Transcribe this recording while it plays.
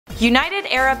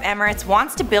United Arab Emirates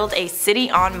wants to build a city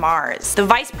on Mars. The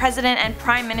Vice President and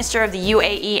Prime Minister of the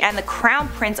UAE and the Crown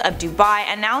Prince of Dubai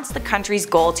announced the country's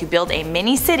goal to build a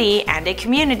mini city and a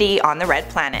community on the Red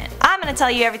Planet. I'm gonna tell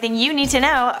you everything you need to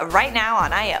know right now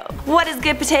on I.O. What is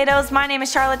good, potatoes? My name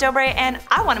is Charlotte Dobre and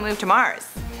I want to move to Mars.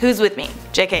 Who's with me?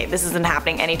 JK, this isn't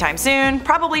happening anytime soon,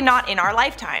 probably not in our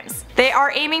lifetimes. They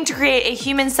are aiming to create a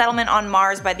human settlement on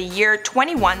Mars by the year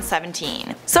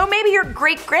 2117. So maybe your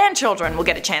great-grandchildren will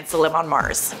get a chance to live on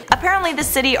Mars. Apparently this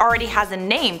city already has a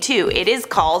name too. It is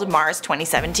called Mars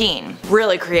 2017.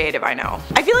 Really creative, I know.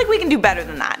 I feel like we can do better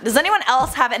than that. Does anyone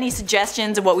else have any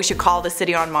suggestions of what we should call the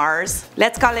city on Mars?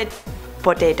 Let's call it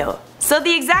Potato. So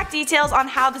the exact details on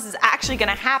how this is actually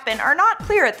gonna happen are not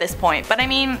clear at this point, but I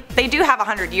mean, they do have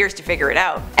 100 years to figure it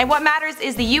out. And what matters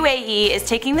is the UAE is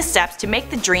taking the steps to make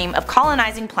the dream of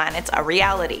colonizing planets a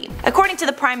reality. According to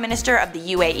the Prime Minister of the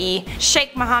UAE,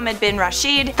 Sheikh Mohammed bin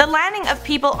Rashid, the landing of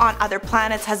people on other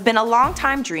planets has been a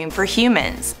long-time dream for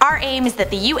humans. Our aim is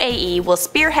that the UAE will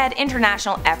spearhead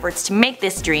international efforts to make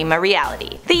this dream a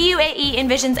reality. The UAE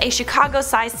envisions a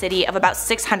Chicago-sized city of about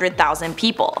 600,000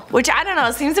 people, which I don't know,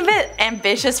 seems a bit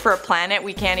ambitious for a planet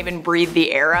we can't even breathe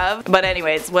the air of. But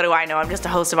anyways, what do I know, I'm just a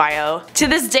host of I.O. To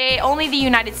this day, only the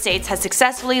United States has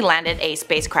successfully landed a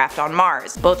spacecraft on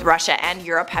Mars. Both Russia and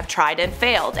Europe have tried and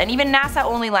failed, and even NASA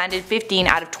only landed 15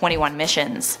 out of 21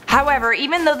 missions. However,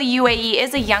 even though the UAE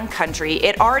is a young country,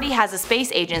 it already has a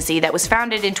space agency that was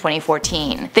founded in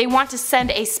 2014. They want to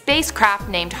send a spacecraft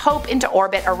named Hope into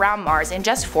orbit around Mars in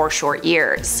just 4 short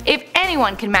years. If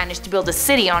anyone can manage to build a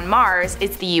city on Mars,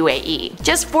 it's the UAE.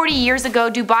 Just 40 years ago,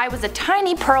 Dubai was a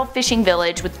tiny pearl fishing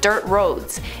village with dirt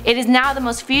roads. It is now the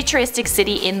most futuristic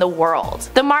city in the world.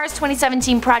 The Mars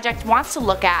 2017 project wants to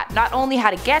look at not only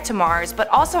how to get to Mars, but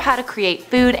also how to create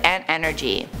food and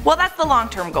energy. Well, that's the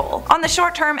long-term goal. On the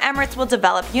short term, Emirates will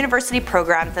develop university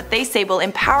programs that they say will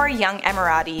empower young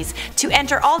Emiratis to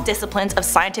enter all disciplines of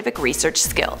scientific research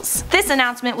skills. This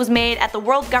announcement was made at the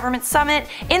World Government Summit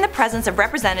in the presence of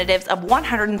representatives of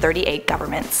 138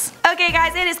 governments. Okay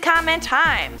guys, it is comment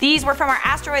time. These were from our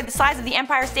asteroid the size of the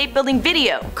Empire State Building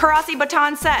video. Karasi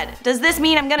Batan said, "Does this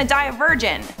mean I'm gonna die a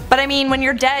virgin?" But I mean, when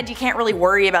you're dead, you can't really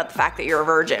worry about the fact that you're a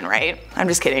virgin, right? I'm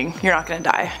just kidding, you're not gonna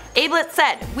die. Ablet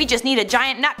said, "We just need a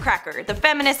giant nutcracker. The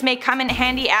feminists may come in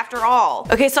handy after all."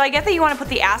 Okay, so I get that you want to put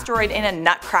the asteroid in a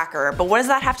nutcracker, but what does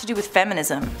that have to do with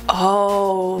feminism?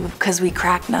 Oh, cause we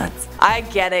crack nuts. I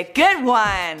get it, good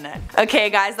one! Okay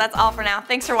guys, that's all for now.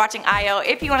 Thanks for watching I.O.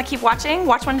 If you want to keep watching,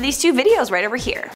 watch one of these 2 videos right over here.